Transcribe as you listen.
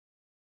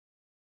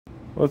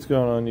What's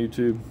going on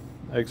YouTube?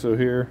 EXO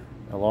here,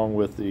 along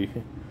with the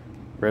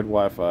red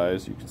Wi-Fi,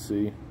 as you can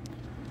see.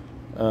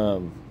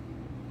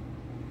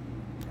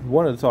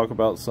 Wanted to talk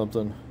about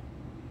something.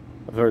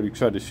 I've already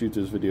tried to shoot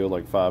this video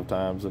like 5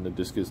 times and it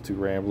just gets too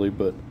rambly,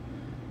 but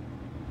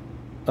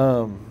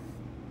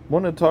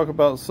wanted to talk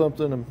about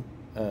something.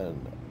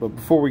 But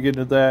before we get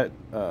into that,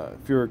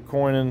 if you're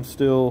coining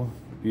still,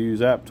 use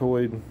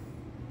Aptoid.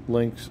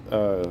 Links,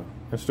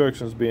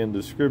 instructions be in the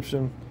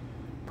description.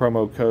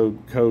 Promo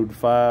code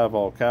 5,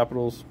 all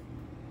capitals.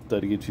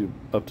 That'll get you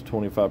up to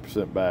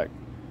 25% back.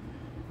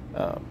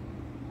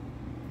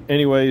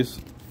 Anyways,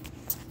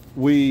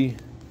 I'm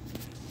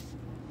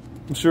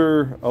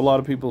sure a lot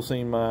of people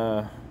seen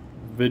my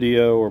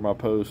video or my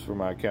post for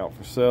my account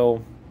for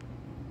sale,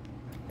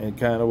 and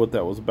kind of what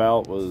that was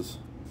about was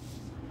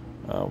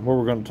what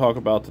we're going to talk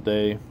about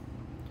today.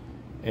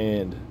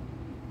 And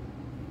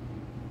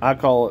I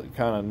call it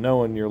kind of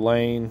knowing your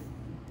lane.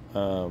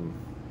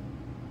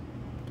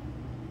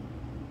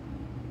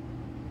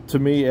 To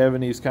me,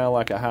 Evony is kind of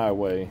like a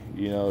highway.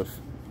 You know, if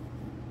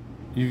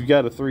you've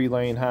got a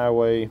 3-lane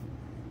highway,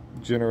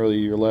 generally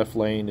your left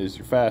lane is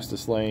your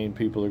fastest lane.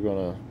 People are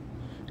going to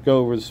go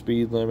over the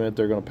speed limit.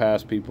 They're going to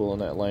pass people in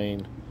that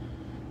lane.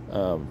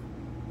 So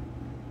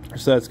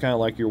that's kind of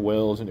like your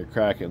whales and your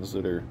krakens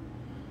that are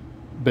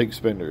big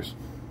spenders.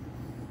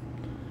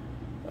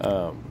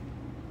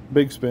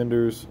 Big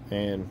spenders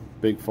and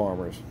big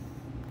farmers.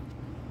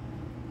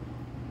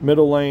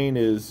 Middle lane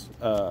is,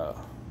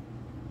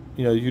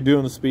 you know, you're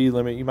doing the speed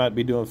limit. You might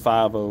be doing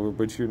 5 over,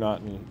 but you're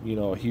not in, you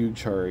know, a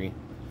huge hurry.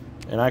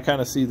 And I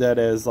kind of see that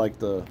as like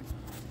the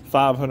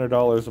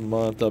 $500 a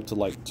month up to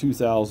like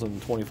 $2,000,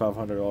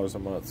 $2,500 a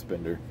month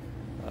spender.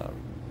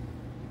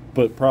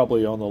 But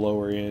probably on the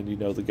lower end, you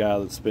know, the guy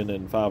that's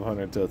spending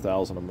 $500 to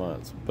 $1,000 a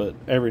month. But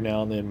every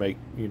now and then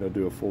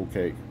do a full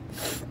cake.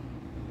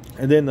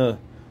 And then the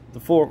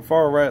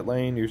far right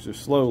lane, here's your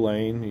slow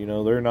lane. You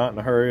know, they're not in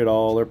a hurry at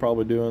all. They're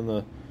probably doing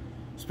the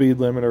speed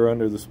limit or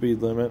under the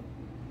speed limit.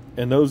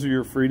 And those are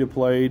your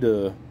free-to-play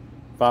to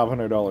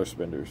 $500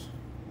 spenders.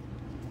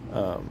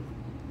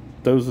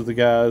 Those are the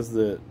guys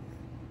that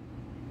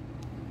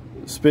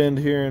spend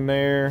here and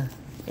there,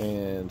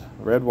 and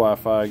red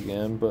Wi-Fi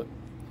again, but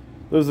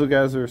those are the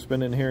guys that are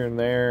spending here and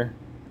there,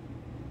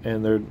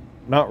 and they're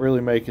not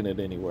really making it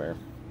anywhere.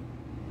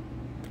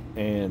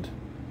 And,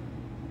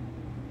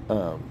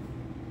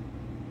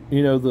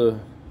 you know,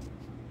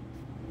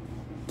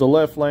 the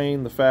left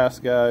lane, the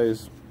fast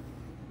guys,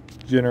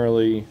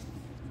 generally,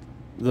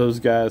 those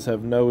guys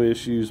have no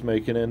issues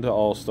making into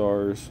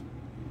Allstars.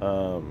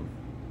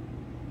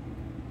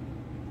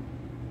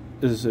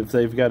 Is if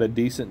they've got a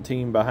decent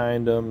team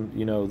behind them,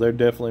 you know, they're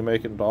definitely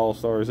making it to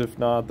Allstars. If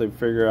not, they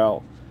figure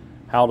out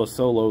how to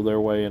solo their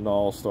way into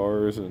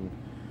Allstars. And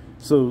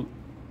so,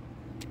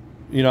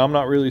 you know, I'm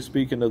not really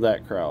speaking to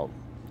that crowd.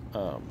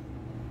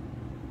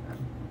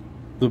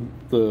 The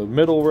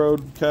middle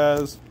road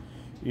guys,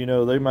 you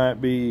know, they might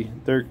be,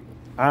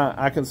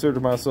 I consider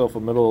myself a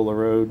middle of the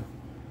road.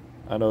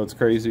 I know it's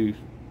crazy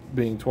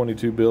being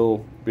 22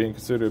 bill, being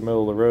considered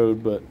middle of the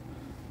road, but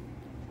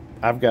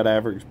I've got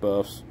average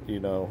buffs, you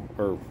know,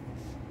 or,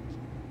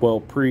 well,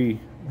 pre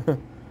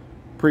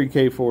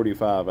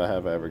K45 I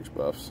have average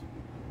buffs.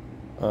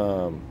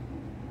 But,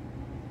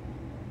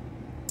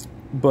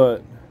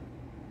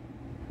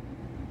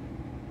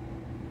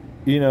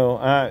 you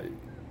know,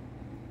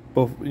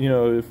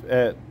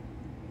 if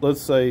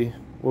let's say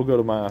we'll go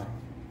to my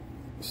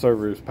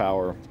server's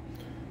power.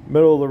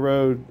 Middle of the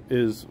road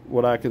is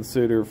what I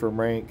consider from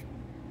rank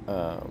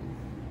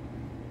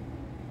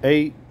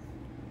 8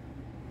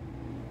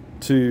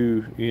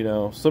 to, you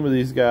know, some of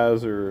these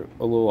guys are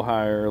a little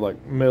higher,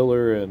 like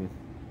Miller and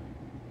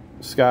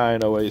Sky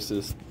and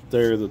Oasis.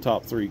 They're the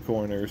top 3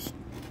 coiners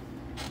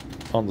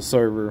on the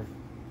server,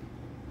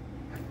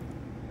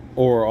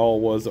 or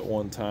all was at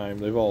one time.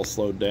 They've all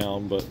slowed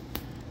down, but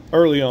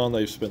early on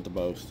they've spent the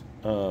most.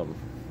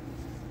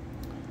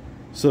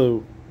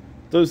 So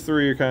those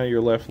 3 are kind of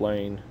your left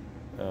lane.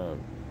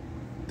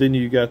 Then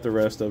you got the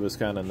rest of us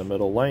kind of in the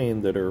middle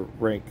lane that are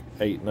rank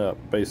 8 and up,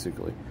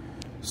 basically.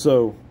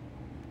 So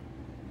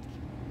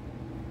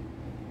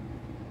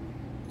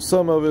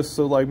some of us,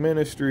 so like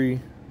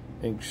Ministry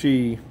and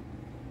Xi,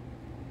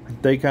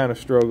 they kind of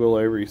struggle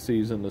every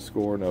season to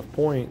score enough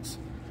points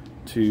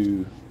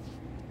to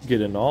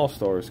get into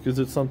All-Stars, because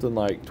it's something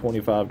like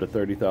 25 to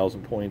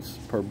 30,000 points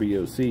per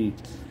BOC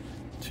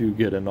to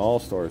get into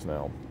All-Stars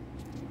now.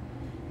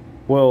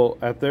 Well,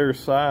 at their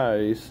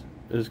size,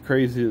 as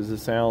crazy as it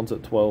sounds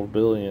at 12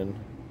 billion,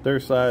 their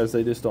size,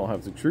 they just don't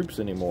have the troops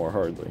anymore,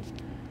 hardly.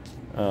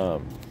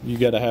 You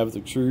got to have the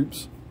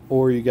troops,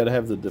 or you got to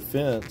have the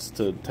defense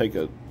to take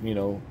a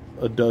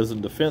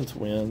dozen defense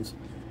wins,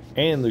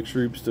 and the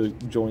troops to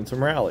join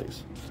some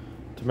rallies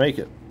to make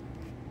it.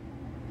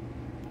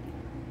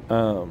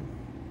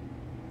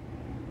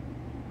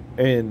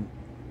 And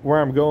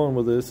where I'm going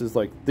with this is,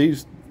 like,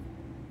 these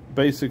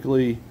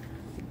basically,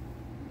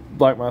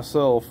 like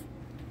myself,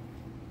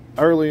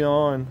 early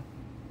on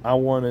I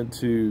wanted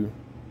to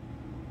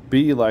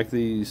be like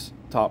these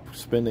top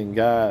spending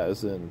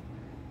guys and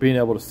being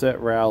able to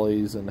set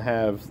rallies and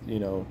have, you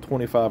know,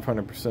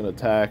 2,500%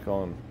 attack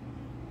on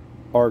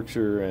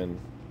Archer and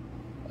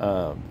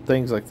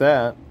things like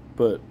that.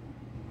 But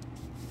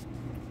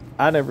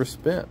I never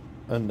spent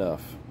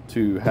enough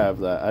to have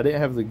that. I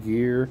didn't have the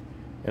gear,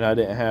 and I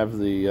didn't have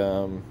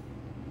the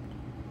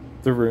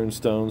rune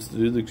stones to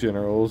do the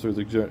generals or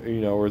the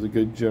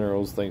good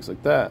generals, things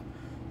like that.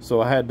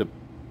 So I had to,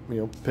 you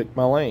know, pick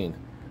my lane.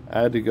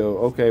 I had to go,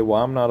 okay,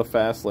 well, I'm not a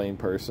fast lane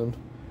person.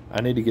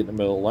 I need to get in the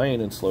middle of the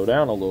lane and slow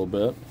down a little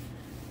bit.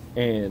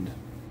 And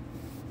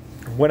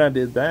when I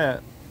did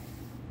that,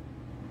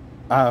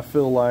 I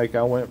feel like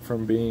I went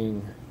from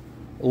being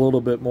a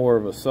little bit more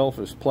of a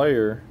selfish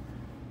player,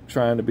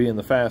 trying to be in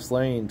the fast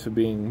lane, to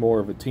being more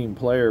of a team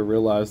player,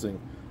 realizing,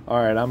 all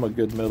right, I'm a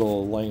good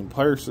middle lane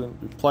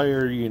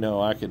player. You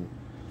know, I can,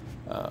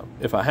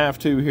 if I have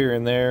to here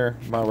and there,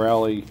 my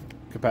rally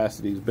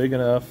capacity is big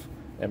enough,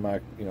 and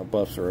my, you know,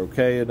 buffs are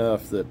okay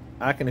enough that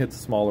I can hit the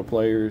smaller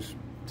players,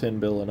 10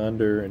 bill and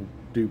under, and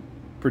do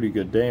pretty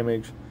good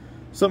damage.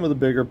 Some of the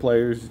bigger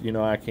players, you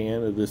know, I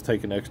can. It'll just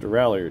take an extra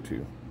rally or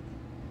two.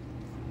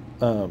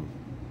 And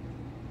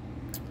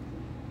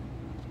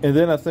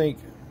then I think,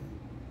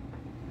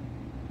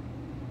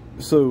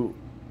 so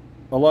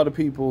a lot of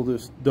people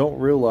just don't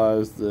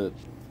realize that,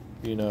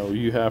 you know,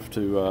 you have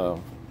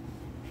to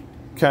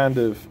kind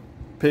of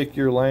pick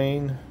your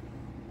lane,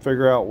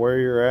 figure out where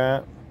you're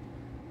at,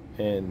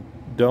 and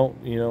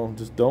don't, you know,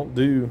 just don't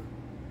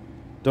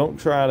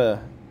try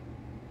to,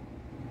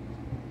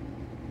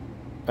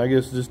 I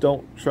guess, just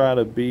don't try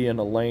to be in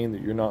a lane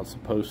that you're not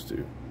supposed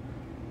to.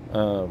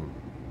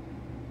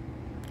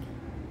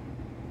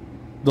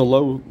 The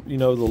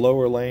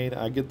lower lane,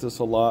 I get this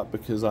a lot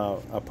because I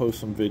post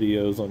some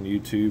videos on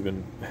YouTube,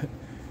 and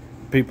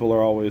people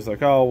are always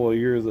like, oh, well,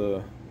 you're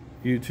the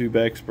YouTube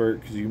expert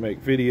because you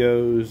make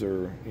videos,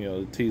 or, you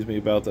know, tease me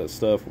about that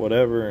stuff,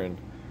 whatever. And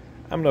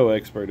I'm no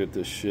expert at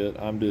this shit.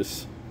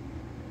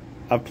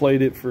 I've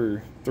played it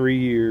for 3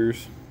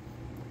 years.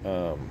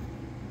 I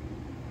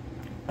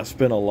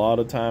spent a lot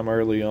of time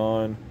early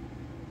on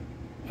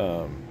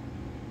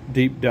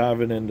deep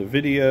diving into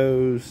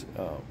videos,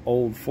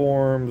 old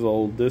forums,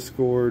 old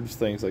discords,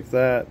 things like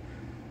that,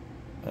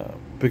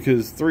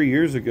 because 3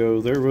 years ago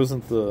there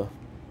wasn't the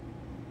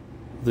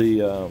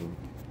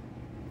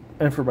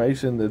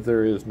information that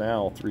there is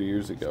now 3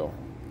 years ago.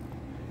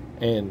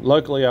 And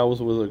luckily I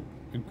was with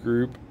a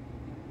group.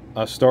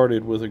 I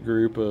started with a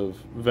group of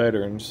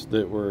veterans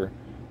that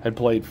had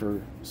played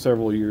for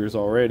several years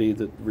already,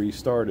 that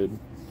restarted,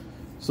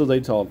 so they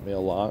taught me a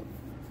lot.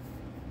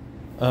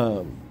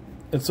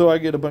 And so I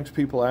get a bunch of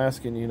people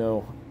asking, you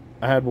know,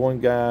 I had one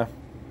guy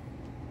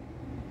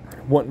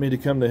wanting me to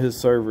come to his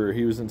server.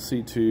 He was in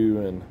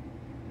C2, and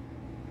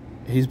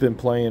he's been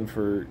playing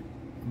for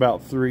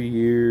about 3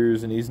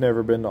 years, and he's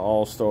never been to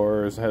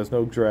Allstars, has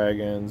no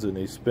dragons, and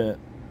he spent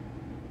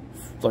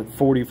like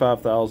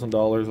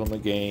 $45,000 on the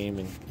game,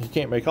 and he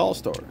can't make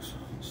Allstars.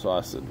 So I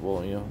said,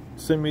 well, you know,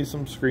 send me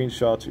some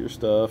screenshots of your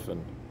stuff,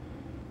 and,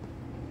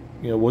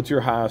 you know, what's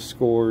your highest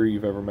score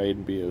you've ever made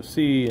in BOC?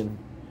 And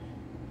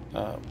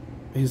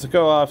he's like,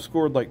 oh, I've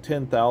scored like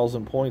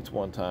 10,000 points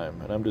one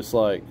time. And I'm just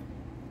like,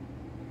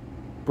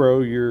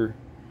 bro, you're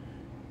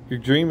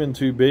dreaming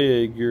too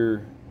big.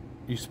 You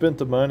spent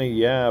the money,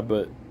 yeah,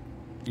 but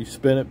you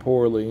spent it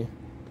poorly.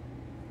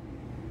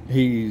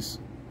 He's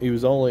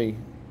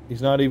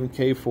not even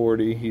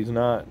K40. He's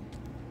not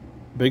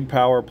big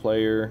power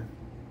player.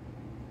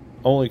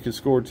 Only could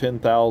score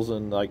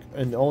 10,000,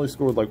 and only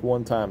scored like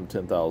one time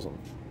 10,000.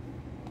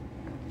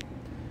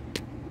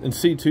 In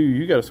C2,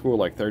 you got to score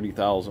like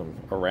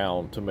 30,000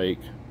 around to make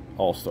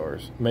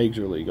All-Stars,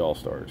 Major League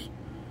All-Stars.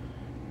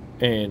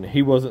 And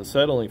he wasn't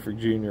settling for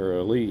junior or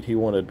elite. He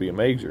wanted to be a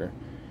major.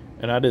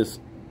 And I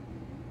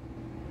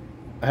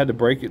had to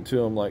break it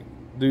to him, like,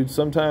 dude,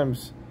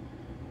 sometimes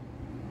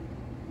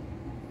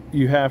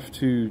you have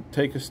to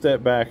take a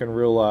step back and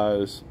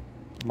realize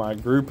my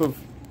group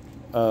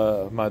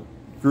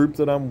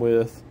that I'm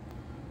with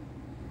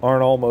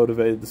aren't all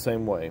motivated the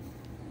same way.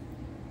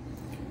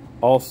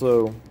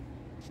 Also,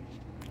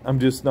 I'm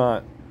just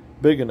not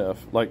big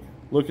enough. Like,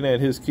 looking at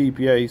his keep,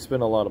 yeah, he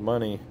spent a lot of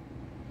money.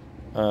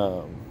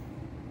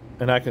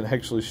 And I can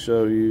actually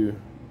show you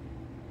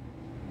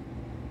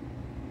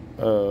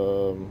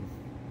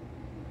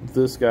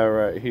this guy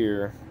right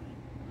here,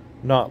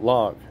 not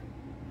Lock,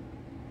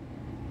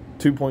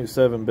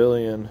 2.7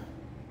 billion,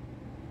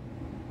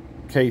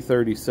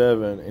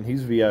 K37, and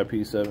he's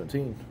VIP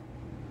 17.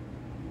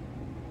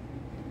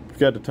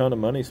 Got a ton of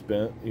money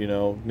spent, you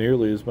know,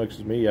 nearly as much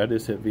as me. I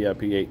just hit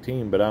VIP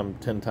 18, but I'm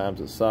 10 times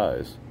his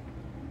size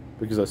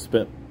because I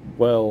spent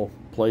well,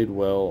 played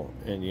well,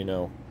 and, you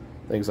know,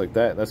 things like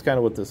that. And that's kind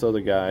of what this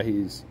other guy,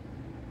 he's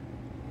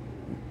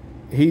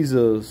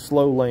a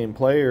slow lane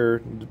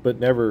player, but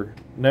never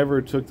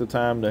took the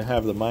time to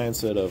have the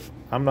mindset of,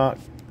 I'm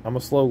a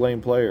slow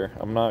lane player.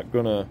 I'm not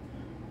going to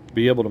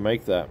be able to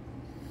make that.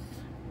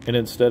 And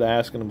instead of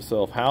asking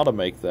himself how to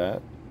make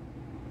that,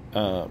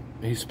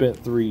 He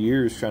spent 3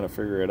 years trying to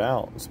figure it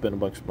out, spent a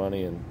bunch of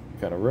money, and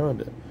kind of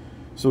ruined it.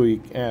 So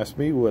he asked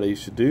me what he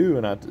should do,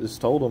 and I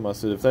just told him, I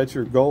said, if that's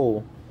your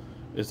goal,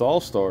 is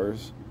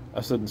All-Stars,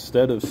 I said,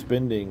 instead of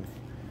spending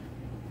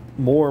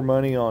more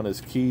money on his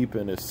keep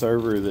and his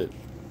server that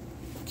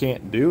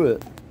can't do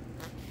it,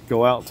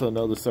 go out to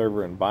another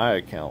server and buy an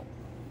account.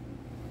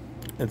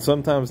 And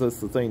sometimes that's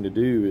the thing to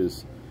do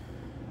is,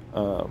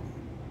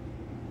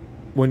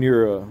 when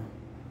you're a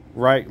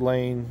right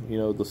lane,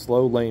 the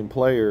slow lane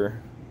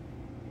player,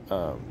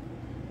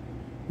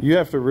 you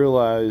have to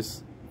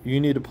realize you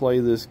need to play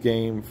this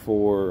game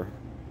for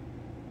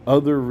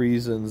other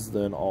reasons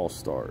than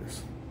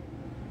All-Stars.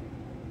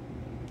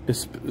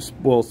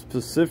 Well,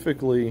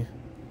 specifically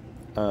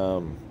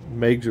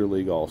Major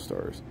League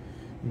All-Stars.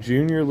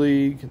 Junior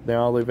League,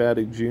 now they've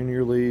added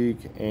Junior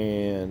League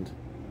and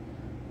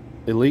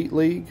Elite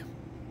League.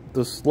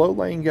 The slow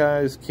lane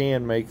guys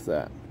can make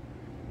that.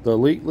 The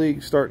Elite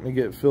League's starting to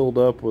get filled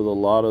up with a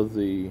lot of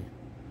the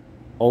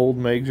old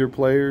major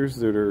players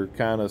that are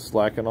kind of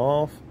slacking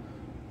off.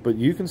 But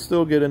you can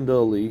still get into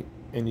Elite,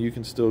 and you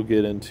can still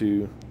get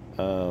into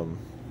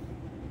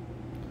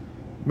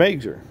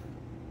Major.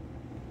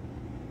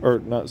 Or,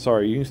 not,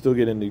 sorry, you can still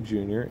get into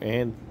Junior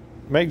and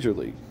Major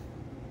League.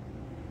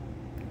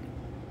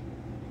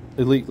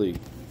 Elite League.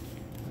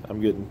 I'm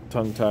getting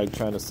tongue-tied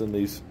trying to send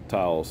these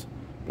tiles.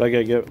 But I got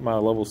to get my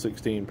level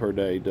 16 per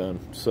day done.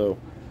 So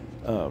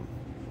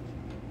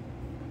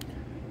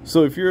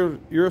if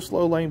you're a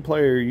slow lane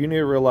player, you need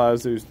to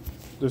realize there's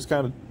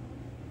kind of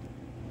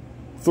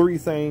 3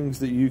 things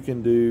that you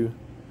can do.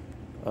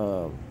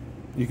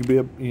 You can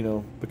be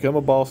become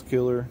a boss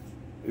killer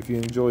if you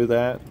enjoy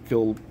that.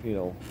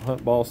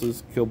 Hunt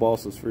bosses, kill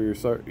bosses for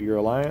your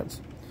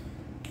alliance.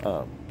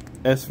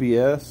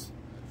 SVS,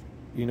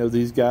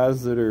 these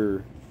guys that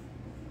are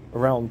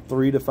around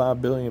 3 to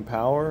 5 billion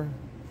power.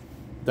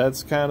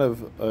 That's kind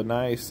of a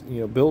nice,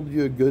 build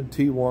you a good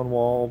T1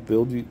 wall,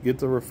 get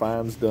the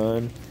refines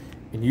done,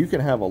 and you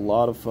can have a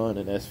lot of fun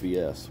in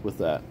SVS with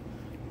that,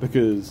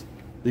 because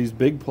these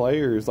big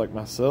players like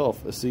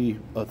myself see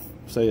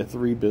say a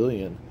 3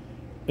 billion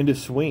into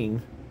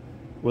swing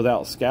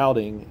without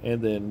scouting,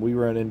 and then we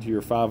run into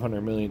your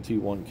 500 million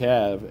T1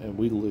 cav and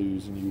we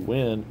lose and you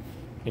win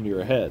and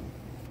you're ahead.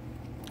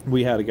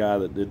 We had a guy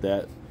that did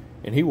that,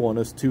 and he won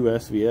us 2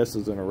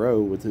 SVSs in a row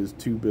with his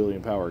 2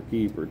 billion power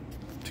keep, or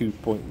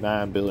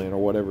 2.9 billion,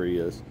 or whatever he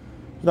is.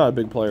 He's not a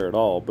big player at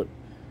all, but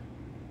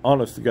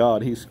honest to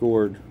God, he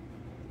scored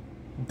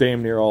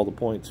damn near all the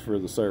points for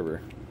the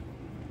server.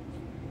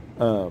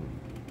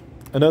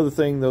 Another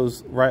thing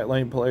those right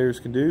lane players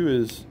can do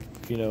is,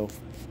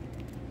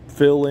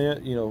 fill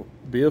in,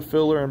 be a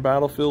filler in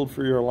Battlefield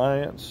for your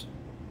alliance.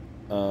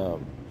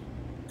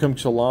 Come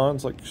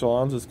Chalons, like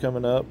Chalons is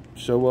coming up,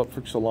 show up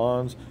for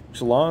Chalons.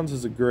 Chalons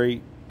is a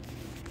great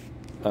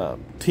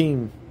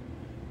team,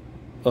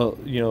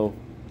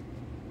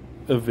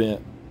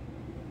 event,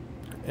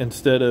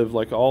 instead of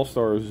like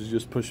All-Stars is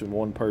just pushing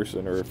one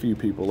person or a few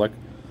people. Like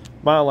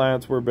my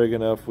alliance, we're big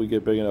enough, we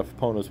get big enough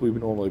opponents, we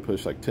would normally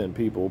push like 10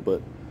 people,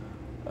 but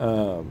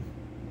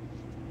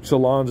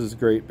Chalons is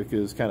great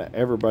because kind of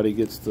everybody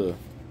gets to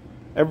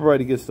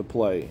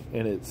play,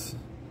 and it's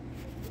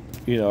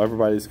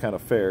everybody's kind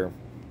of fair.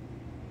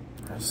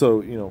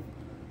 So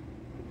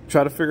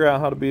try to figure out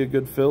how to be a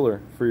good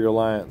filler for your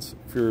alliance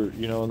if you're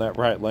in that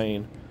right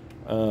lane.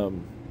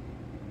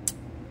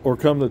 Or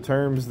come to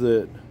terms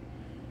that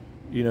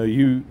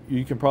you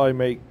can probably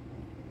make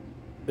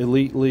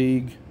Elite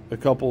League a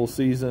couple of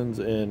seasons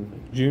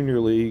and Junior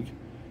League,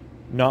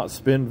 not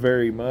spend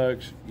very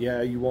much.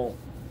 Yeah, you won't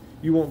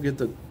get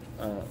the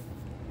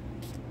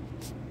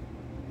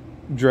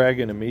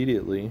dragon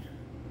immediately.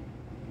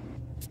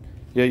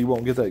 Yeah, you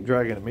won't get that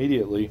dragon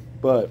immediately,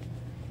 but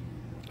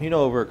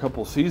over a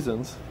couple of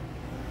seasons,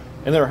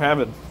 and they're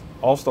having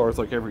All-Stars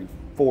like every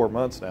 4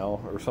 months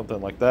now or something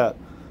like that.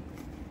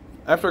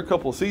 After a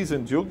couple of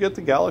seasons, you'll get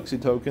the galaxy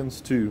tokens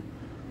to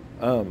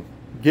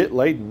get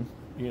laden.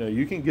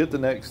 You can get the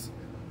next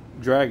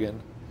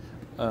dragon.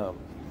 The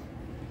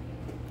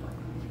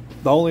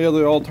only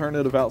other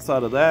alternative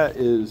outside of that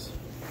is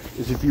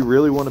if you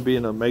really want to be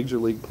in a major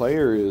league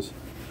player, is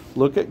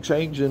look at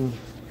changing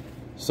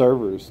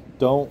servers.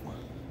 Don't.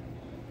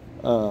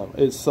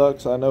 It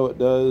sucks, I know it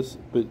does,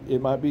 but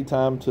it might be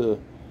time to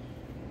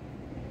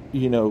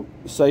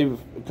save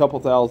a couple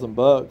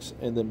 $1,000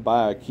 and then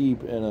buy a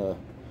keep in a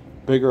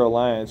bigger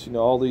alliance.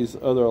 All these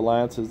other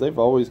alliances, they've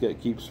always got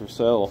keeps for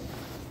sale,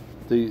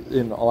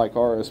 in like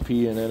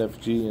RSP and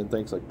NFG and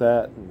things like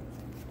that. And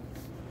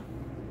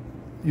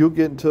you'll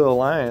get into an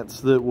alliance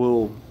that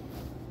will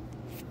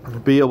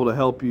be able to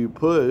help you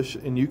push,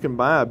 and you can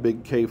buy a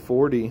big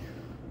K40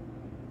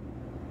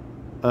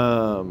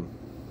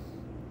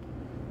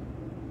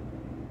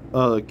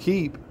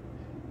 keep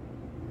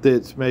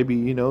that's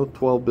maybe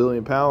 12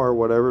 billion power or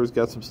whatever, has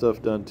got some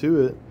stuff done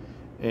to it,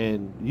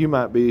 and you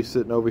might be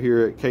sitting over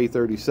here at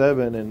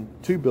K37 and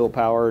 2 bill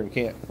power and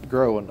can't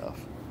grow enough.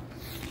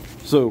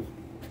 So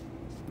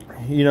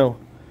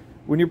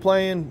when you're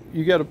playing,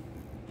 you got to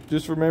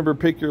just remember,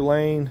 pick your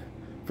lane.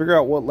 Figure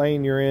out what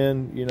lane you're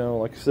in. You know,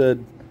 like I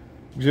said,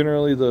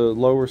 generally the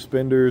lower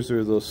spenders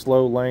or the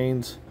slow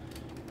lanes.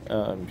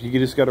 You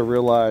just got to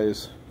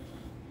realize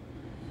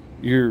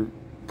you're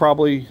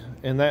probably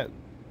in that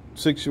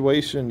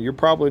situation. You're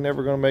probably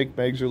never going to make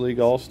Major League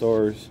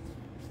All-Stars,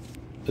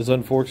 as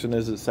unfortunate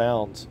as it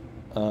sounds.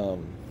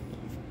 And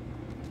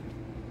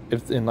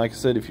like I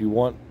said, if you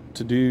want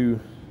to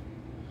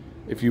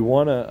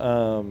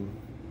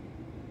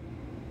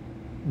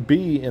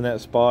be in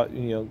that spot,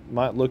 you know,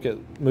 might look at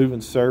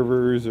moving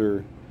servers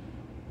or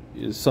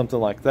something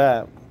like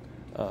that.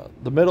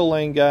 The middle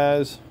lane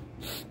guys,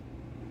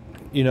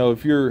 you know,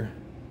 if you're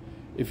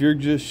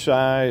just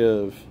shy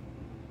of,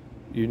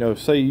 you know,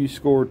 say you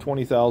score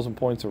 20,000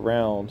 points a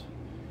round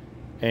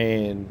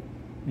and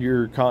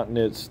your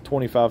continent's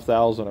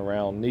 25,000 a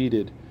round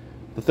needed,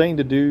 the thing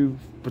to do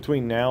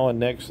between now and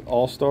next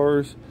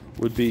All-Stars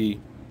would be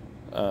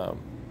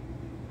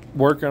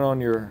working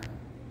on your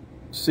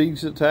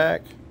siege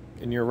attack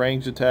and your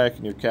range attack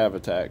and your cav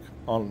attack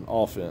on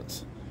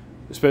offense,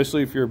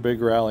 especially if you're a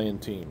big rallying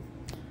team.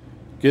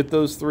 Get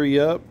those three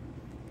up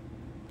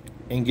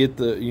and get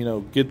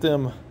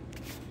them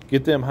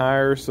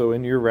higher, so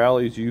in your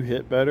rallies you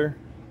hit better.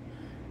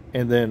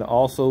 And then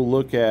also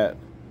look at,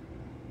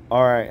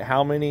 all right,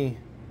 how many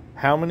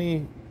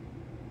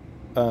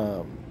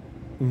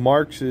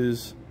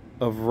marches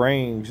of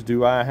range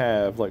do I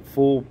have, like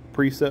full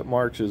preset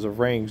marches of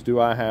range do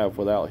I have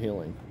without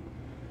healing?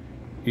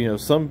 You know,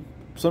 some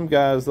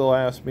guys, they'll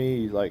ask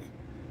me like,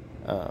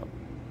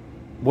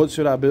 what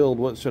should I build?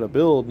 What should I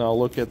build? And I'll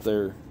look at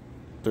their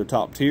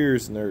top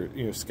tiers, and they're,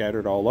 you know,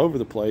 scattered all over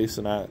the place.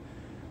 And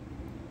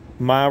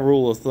my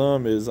rule of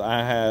thumb is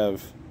I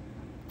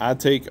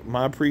take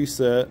my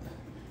preset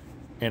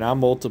and I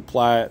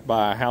multiply it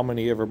by how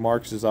many ever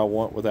marches I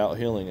want without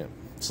healing it.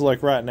 So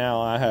like right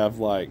now I have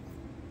like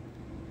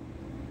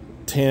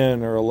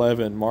 10 or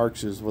 11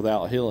 marches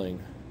without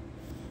healing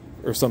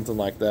or something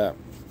like that.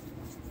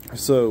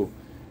 So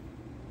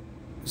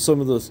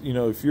some of those, you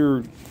know, if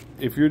you're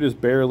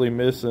just barely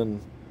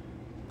missing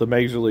the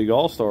Major League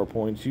All-Star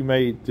points, you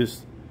may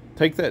just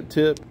take that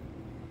tip,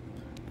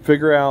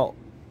 figure out,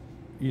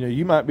 you know,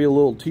 you might be a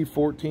little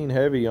T14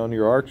 heavy on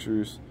your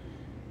archers,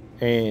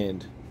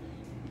 and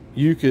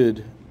you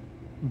could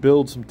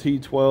build some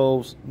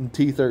T12s and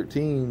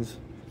T13s,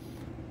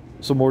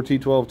 some more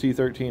T12,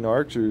 T13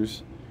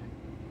 archers,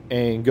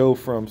 and go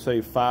from,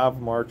 say,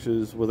 5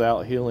 marches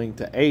without healing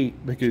to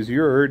 8, because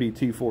you're already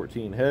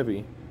T14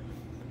 heavy.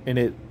 And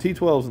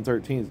T12s and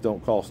 13s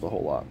don't cost a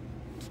whole lot.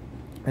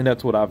 And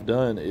that's what I've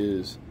done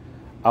is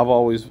my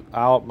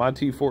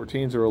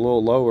T14s are a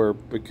little lower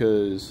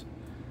because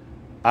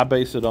I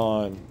base it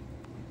on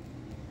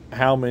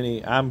how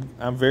many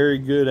I'm very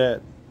good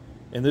at,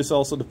 and this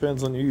also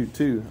depends on you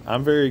too.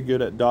 I'm very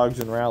good at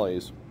dodging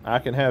rallies. I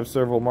can have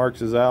several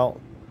marches out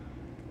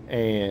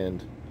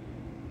and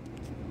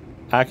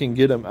I can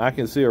get them. I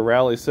can see a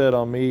rally set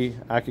on me.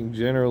 I can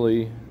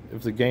generally,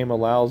 if the game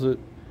allows it,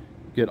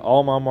 get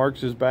all my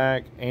marches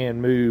back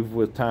and move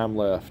with time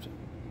left,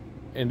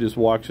 and just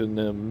watching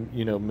them,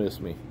 you know, miss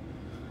me.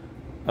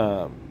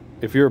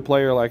 If you're a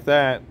player like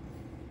that,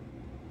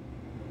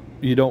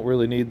 you don't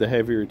really need the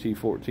heavier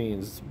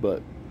T14s.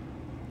 But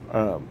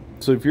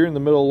so if you're in the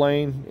middle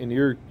lane and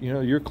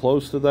you're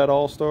close to that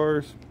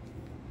All-Stars,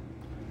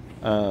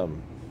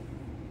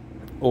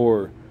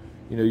 or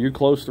you're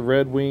close to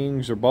Red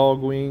Wings or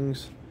Bog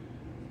Wings,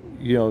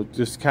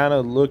 just kind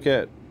of look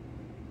at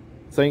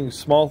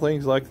small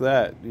things like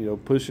that,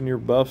 pushing your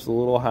buffs a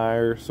little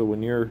higher, so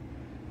when you're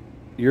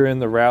in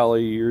the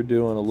rally, you're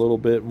doing a little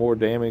bit more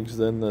damage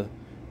than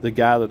the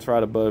guy that's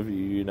right above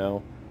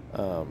you.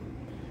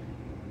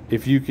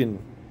 If you can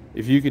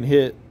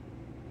hit,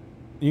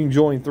 you can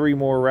join 3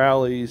 more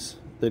rallies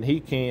than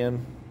he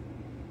can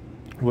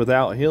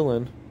without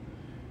healing,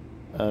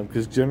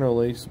 because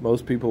generally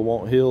most people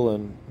won't heal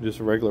in just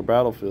a regular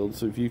battlefield.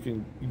 So if you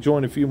can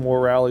join a few more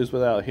rallies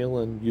without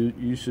healing,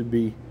 you should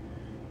be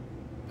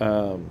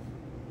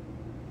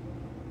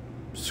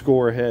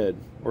score ahead.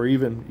 Or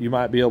even you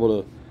might be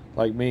able to,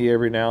 like me,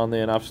 every now and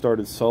then I've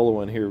started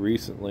soloing here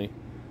recently,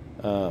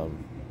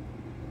 and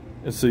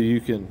so you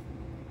can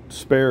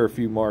spare a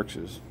few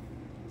marches.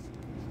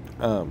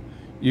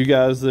 You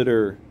guys that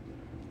are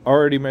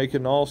already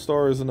making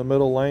All-Stars in the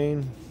middle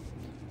lane,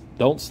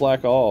 don't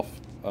slack off.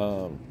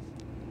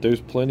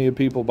 There's plenty of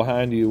people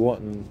behind you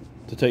wanting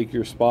to take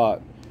your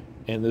spot.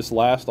 And this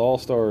last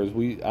All-Stars,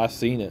 I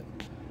seen it.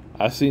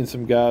 I seen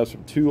some guys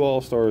from 2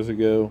 All-Stars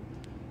ago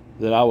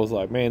that I was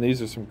like, man,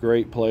 these are some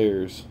great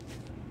players.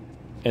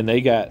 And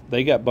they got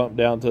bumped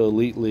down to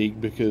Elite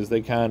League because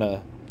they kind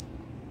of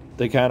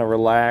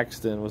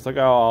relaxed and was like,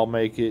 oh, I'll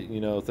make it,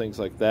 things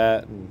like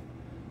that, and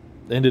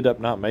ended up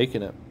not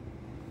making it.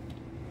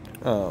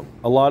 A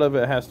lot of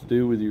it has to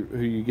do with who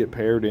you get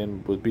paired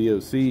in with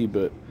BOC,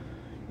 but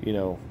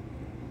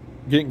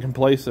getting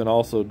complacent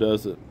also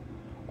doesn't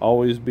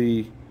always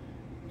be,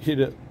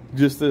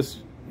 just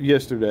this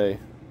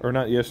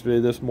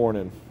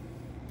morning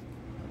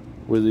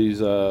with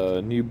these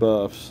new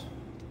buffs.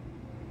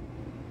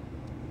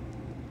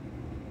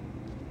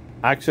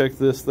 I check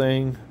this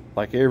thing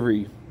like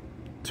every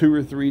 2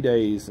 or 3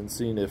 days and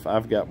seeing if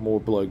I've got more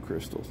blood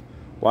crystals.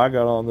 Well, I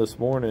got on this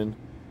morning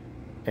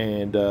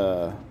and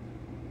I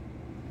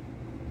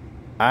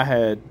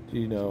had,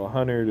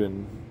 100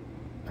 and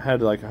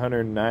had like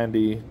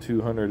 190,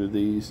 200 of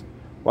these.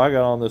 Well, I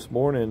got on this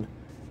morning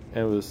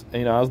and it was,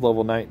 I was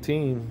level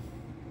 19,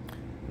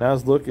 and I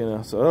was looking and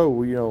I said, oh,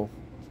 well,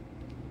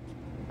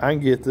 I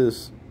can get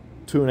this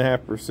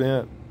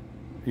 2.5%.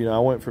 I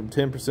went from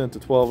 10% to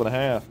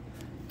 12.5%.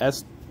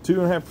 That's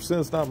 2.5%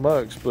 is not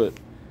much, but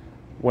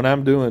when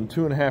I'm doing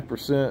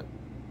 2.5%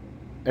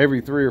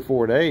 every 3 or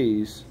 4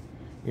 days,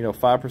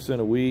 5%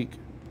 a week,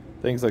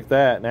 things like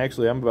that. And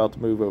actually, I'm about to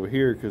move over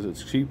here because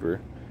it's cheaper.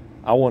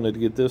 I wanted to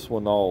get this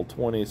one all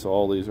 20, so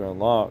all these are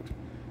unlocked.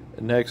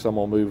 And next, I'm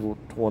gonna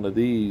move one of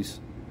these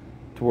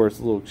to where it's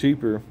a little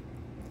cheaper.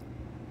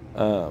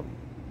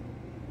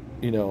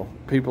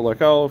 People are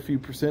like, oh, a few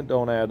percent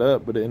don't add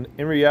up, but in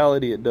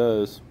reality, it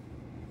does.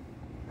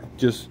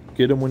 Just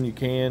get them when you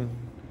can.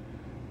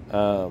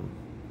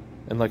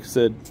 And like I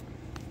said,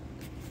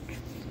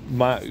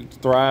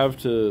 strive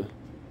to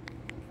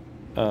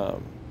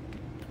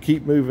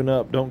keep moving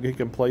up. Don't get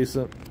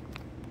complacent.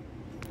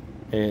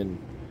 And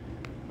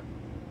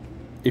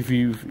if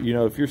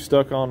if you're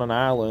stuck on an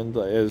island,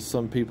 as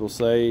some people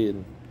say,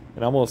 and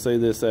I'm gonna say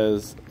this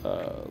as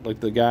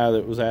like the guy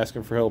that was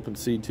asking for help in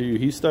C2,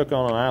 he's stuck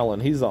on an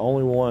island. He's the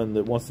only one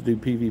that wants to do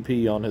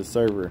PvP on his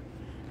server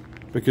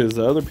because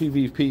the other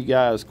PvP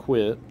guys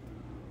quit,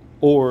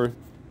 or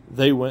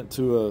they went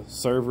to a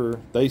server,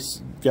 they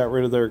got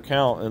rid of their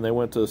account and they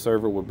went to a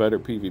server with better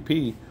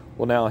PvP.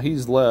 Well, now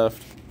he's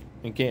left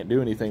and can't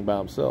do anything by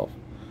himself.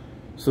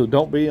 So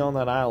don't be on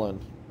that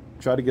island.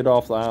 Try to get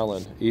off the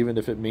island, even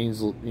if it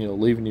means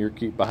leaving your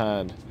keep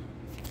behind.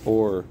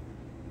 Or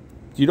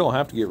you don't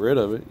have to get rid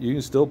of it. You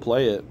can still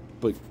play it,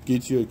 but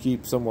get you a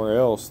keep somewhere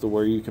else to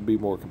where you can be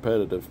more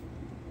competitive.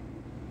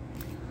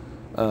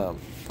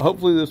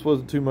 Hopefully this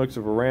wasn't too much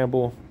of a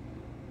ramble.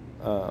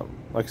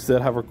 Like I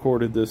said, I've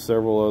recorded this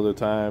several other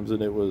times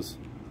and it was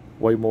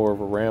way more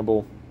of a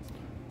ramble.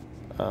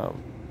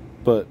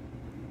 But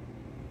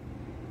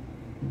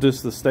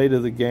just the state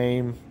of the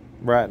game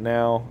right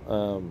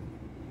now.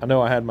 I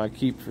know I had my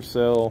keep for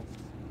sale.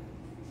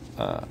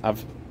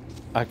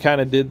 I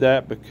kind of did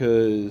that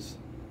because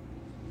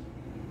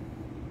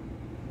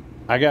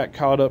I got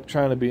caught up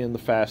trying to be in the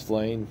fast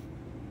lane.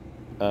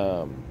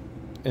 And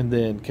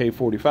then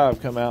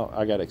K45 come out.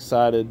 I got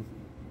excited.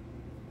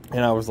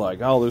 And I was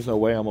like, oh, there's no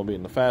way I'm going to be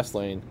in the fast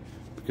lane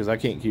because I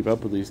can't keep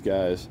up with these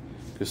guys.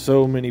 Because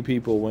so many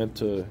people went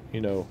to,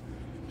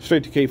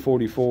 straight to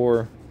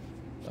K44,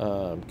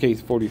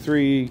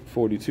 K43,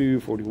 42,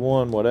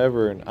 41,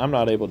 whatever. And I'm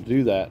not able to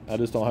do that. I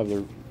just don't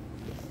have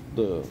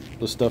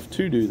the stuff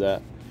to do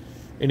that.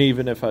 And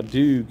even if I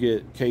do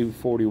get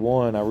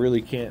K41, I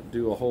really can't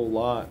do a whole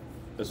lot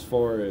as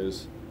far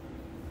as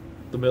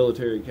the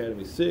Military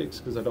Academy 6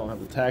 because I don't have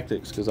the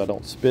tactics because I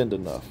don't spend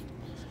enough.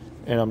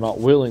 And I'm not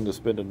willing to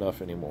spend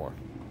enough anymore.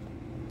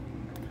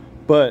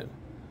 But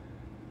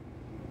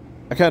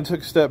I kind of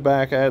took a step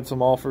back. I had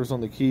some offers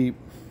on the keep.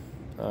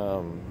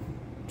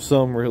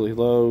 Some really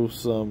low,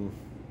 some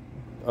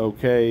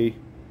okay.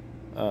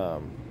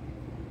 But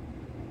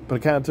I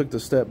kind of took the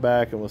step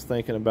back and was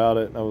thinking about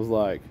it. And I was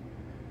like,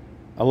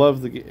 I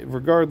love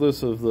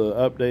regardless of the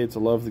updates,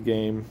 I love the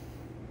game.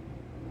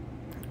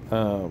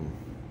 I'm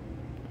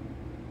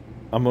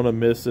going to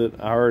miss it.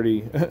 I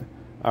already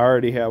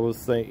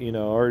was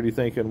already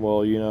thinking,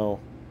 well,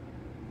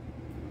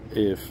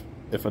 if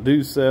I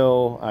do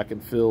sell, I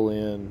can fill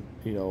in,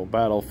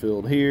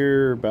 battlefield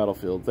here,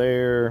 battlefield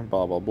there,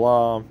 blah, blah,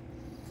 blah.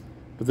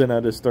 But then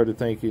I just started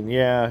thinking,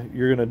 yeah,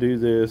 you're going to do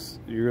this,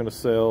 you're going to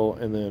sell,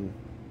 and then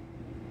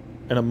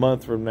in a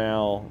month from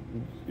now,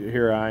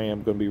 here I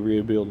am going to be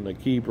rebuilding a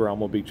keep, or I'm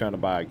going to be trying to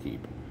buy a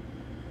keep.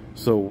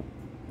 So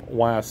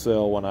why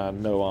sell when I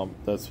know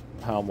that's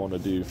how I'm going to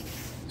do?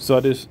 So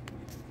I just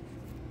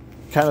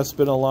kind of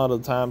spent a lot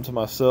of time to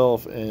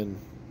myself and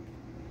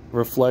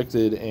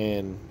reflected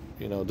and,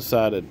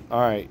 decided, all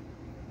right,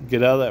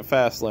 get out of that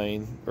fast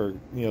lane, or,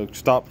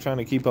 stop trying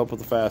to keep up with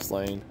the fast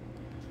lane.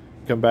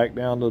 Come back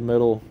down to the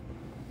middle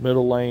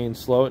lane,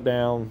 slow it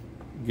down,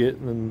 get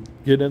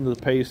into the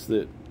pace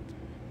that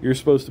you're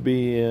supposed to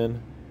be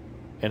in,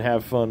 and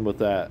have fun with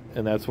that.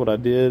 And that's what I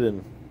did.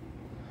 And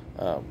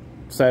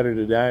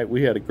Saturday night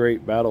we had a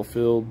great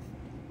battlefield.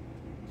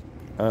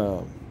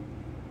 I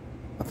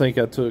think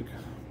I took,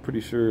 pretty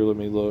sure, let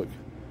me look,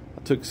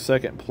 I took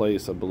second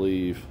place, I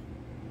believe.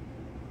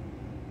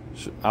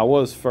 I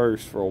was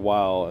first for a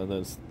while, and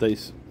then they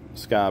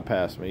sky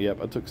passed me.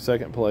 Yep, I took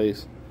second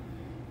place.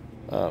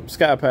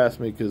 Sky passed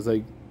me because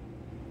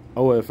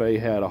OFA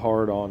had a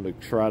hard on to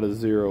try to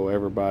zero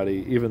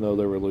everybody, even though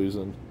they were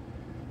losing.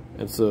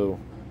 And so,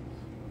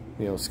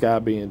 Sky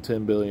being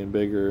 10 billion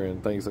bigger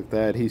and things like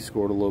that, he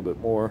scored a little bit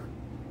more.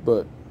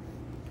 But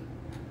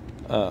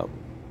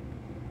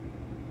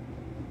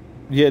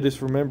yeah,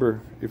 just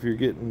remember, if you're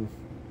getting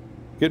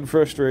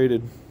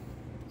frustrated,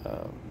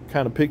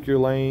 kind of pick your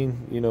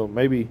lane.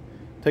 Maybe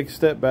take a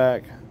step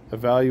back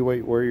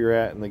evaluate where you're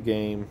at in the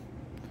game,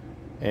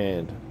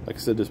 and like I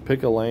said, just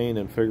pick a lane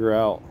and figure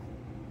out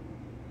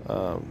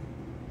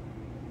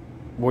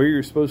where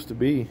you're supposed to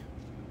be.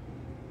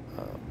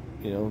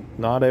 You know,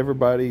 not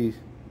everybody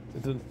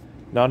can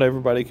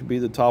be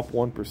the top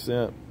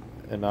 1%,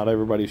 and not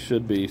everybody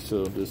should be.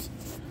 So just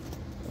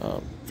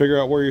figure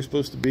out where you're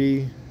supposed to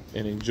be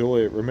and enjoy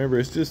it. Remember,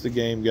 it's just a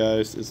game,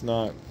 guys. It's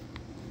not.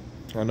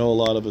 I know a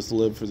lot of us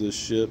live for this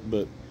shit,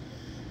 but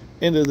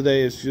end of the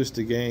day, it's just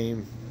a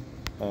game.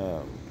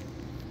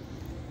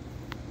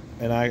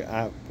 And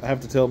I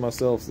have to tell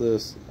myself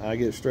this. I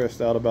get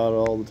stressed out about it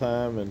all the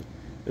time, and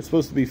it's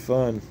supposed to be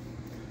fun.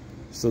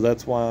 So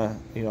that's why,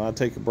 you know, I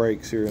take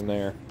breaks here and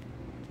there,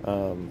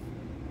 and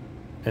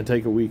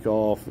take a week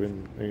off,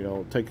 and, you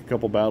know, take a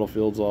couple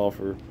battlefields off,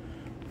 or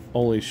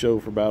only show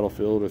for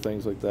Battlefield or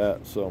things like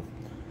that. So,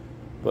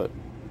 but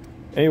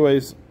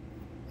anyways,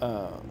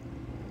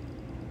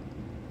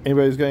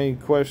 anybody's got any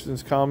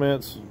questions,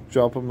 comments,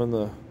 drop them in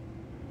the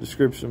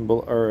description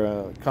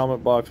or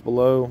comment box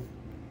below.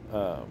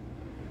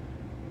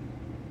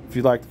 If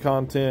you like the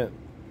content,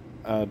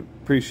 I'd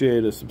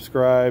appreciate a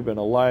subscribe and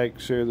a like.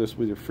 Share this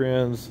with your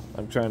friends.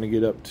 I'm trying to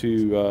get up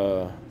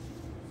to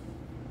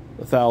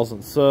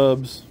 1,000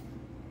 subs,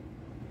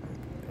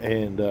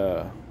 and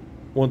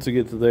once I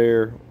get to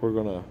there, I'm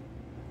gonna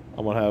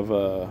have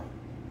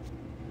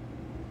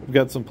we've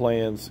got some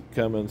plans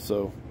coming,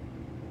 so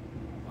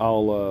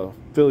I'll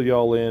fill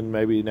y'all in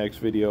maybe next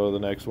video or the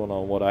next one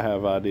on what I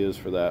have ideas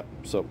for that.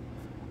 So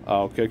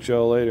I'll catch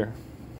y'all later.